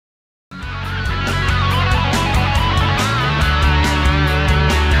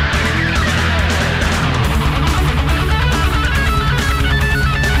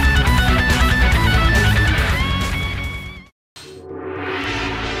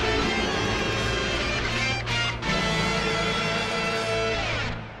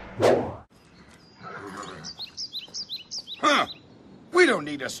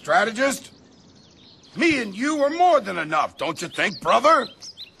need a strategist? Me and you are more than enough, don't you think, brother?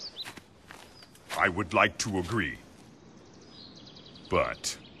 I would like to agree.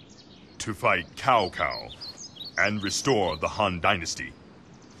 But to fight Cao Cao and restore the Han Dynasty,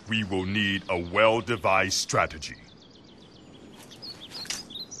 we will need a well-devised strategy.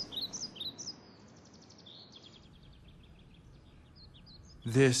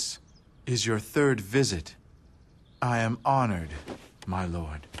 This is your third visit. I am honored, my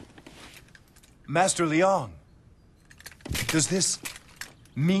lord. Master Liang, does this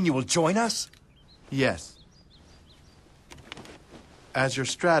mean you will join us? Yes. As your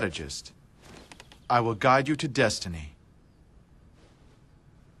strategist, I will guide you to destiny.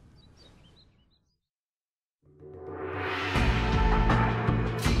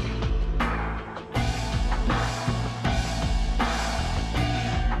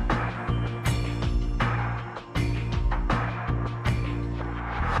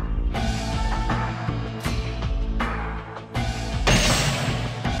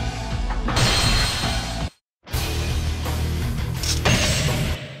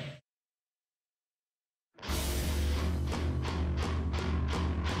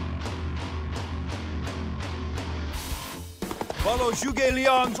 Follow Zhuge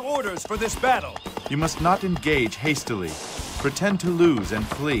Liang's orders for this battle. You must not engage hastily. Pretend to lose and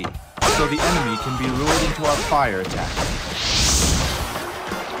flee, so the enemy can be lured into our fire attack.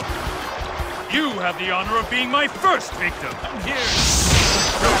 You have the honor of being my first victim. I'm here.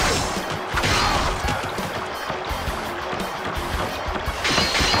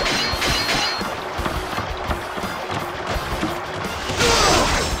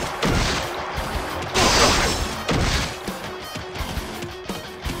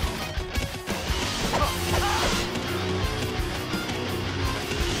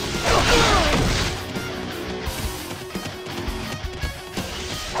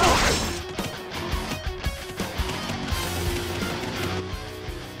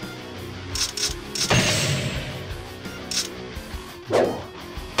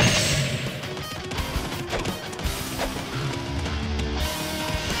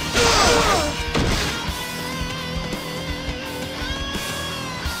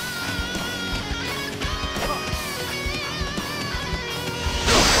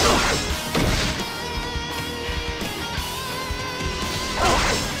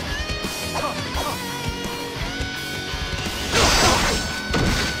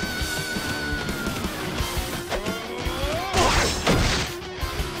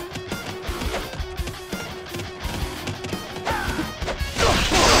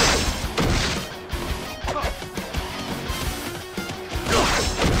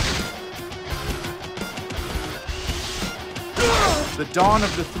 The dawn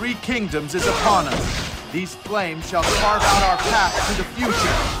of the Three Kingdoms is upon us. These flames shall carve out our path to the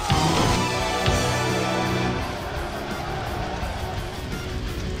future.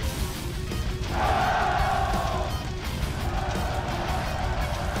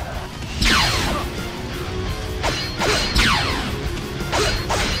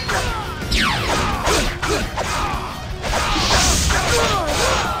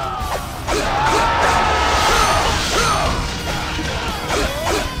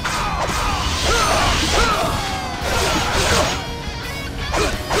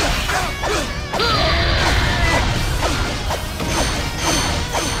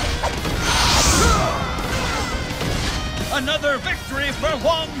 Another victory for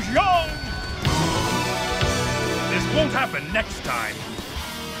Huang Zhong! This won't happen next time.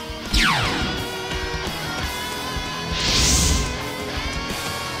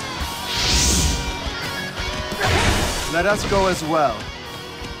 Let us go as well.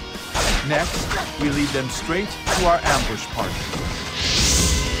 Next, we lead them straight to our ambush party.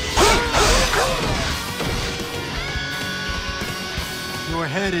 Your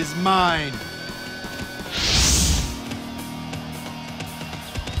head is mine.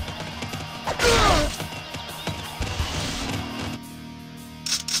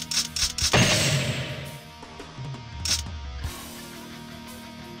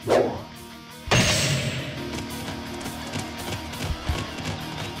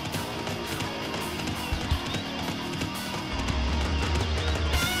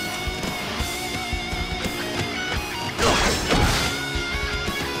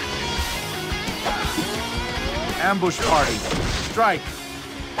 Ambush party, strike!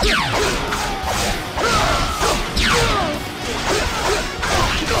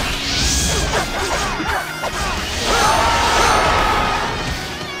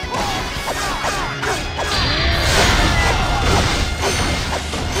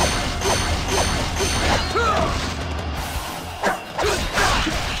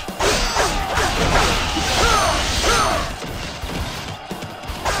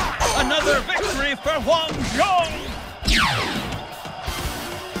 Another victory for Huang Zhong!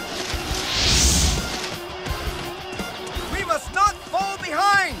 We must not fall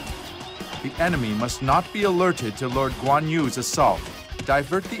behind! The enemy must not be alerted to Lord Guan Yu's assault.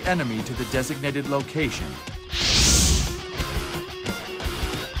 Divert the enemy to the designated location.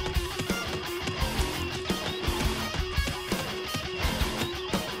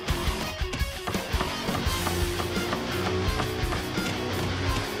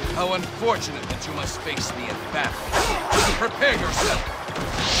 How unfortunate that you must face me in battle. Prepare yourself!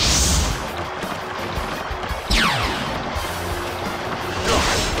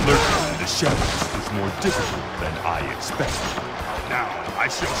 Lurking in the shadows is more difficult than I expected. Now I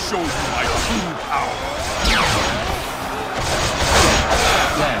shall show you my true power.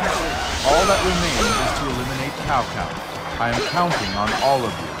 Then, all that remains is to eliminate Cao Cao. I am counting on all of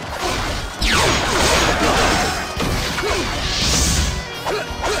you.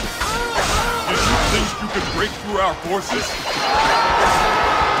 Did you think you could break through our forces?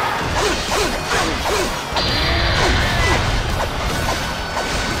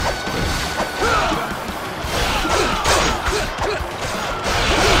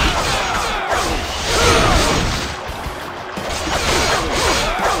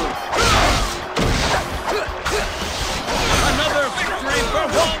 Another victory for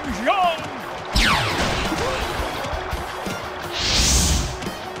Huang Zhong!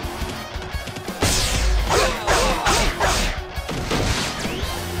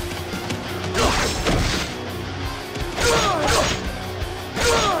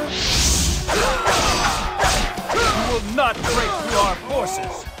 You will not break through our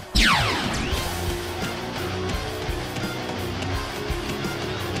forces!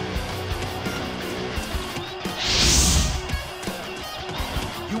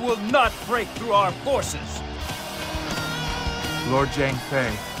 You will not break through our forces! Lord Zhang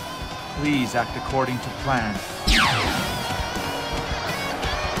Fei, please act according to plan.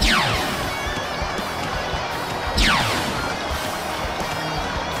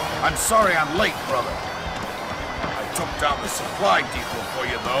 I'm sorry I'm late, brother. I took down the supply depot for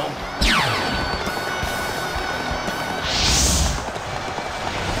you, though.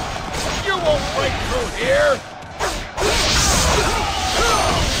 You won't break through here!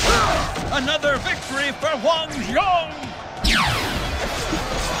 Another victory for Huang Zhong!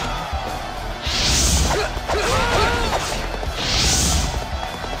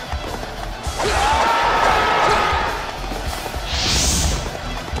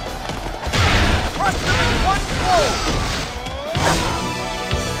 Crush them in one blow!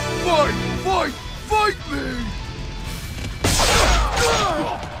 Fight! Fight! Fight me!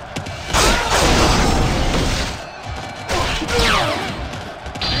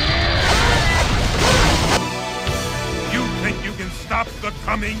 You think you can stop the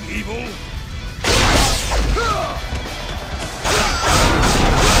coming evil?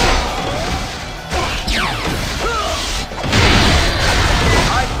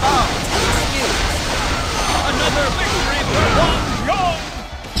 I bow to your skills! Another victory for Huang Zhong!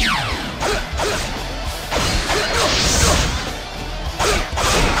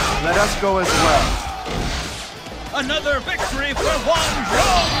 Let us go as well. Another victory for Huang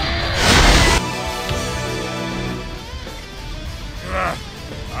Zhong!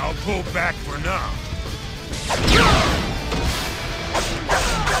 I'll pull back for now.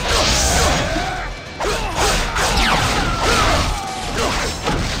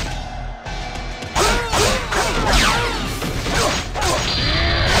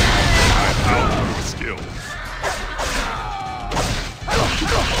 I outdo your skills.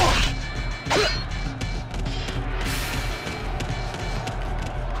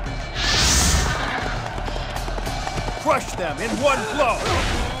 Crush them in one blow!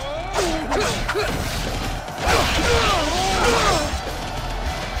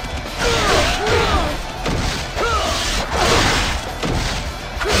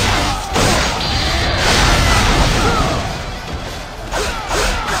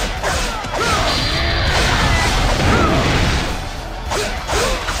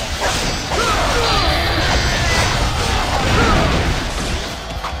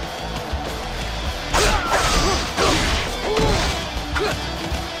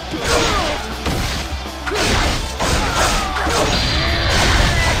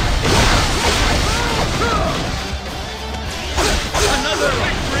 Another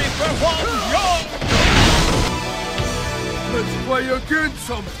victory for Huang Zhong! Let's play again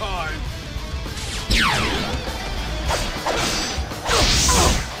sometime!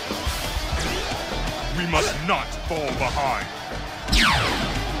 We must not fall behind.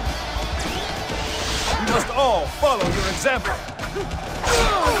 We must all follow your example!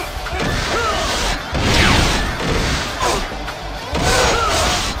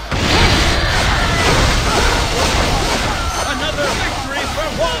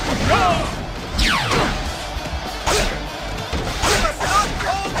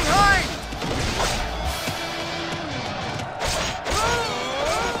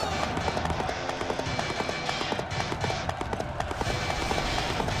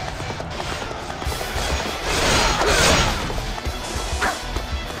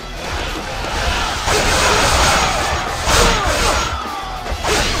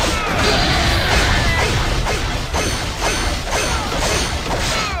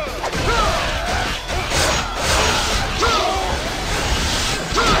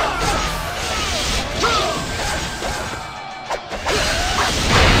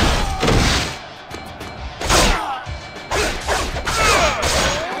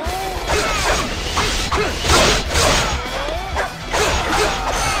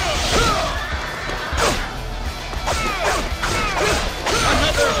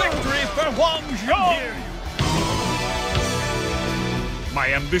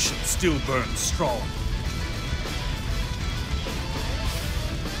 ambition still burns strong.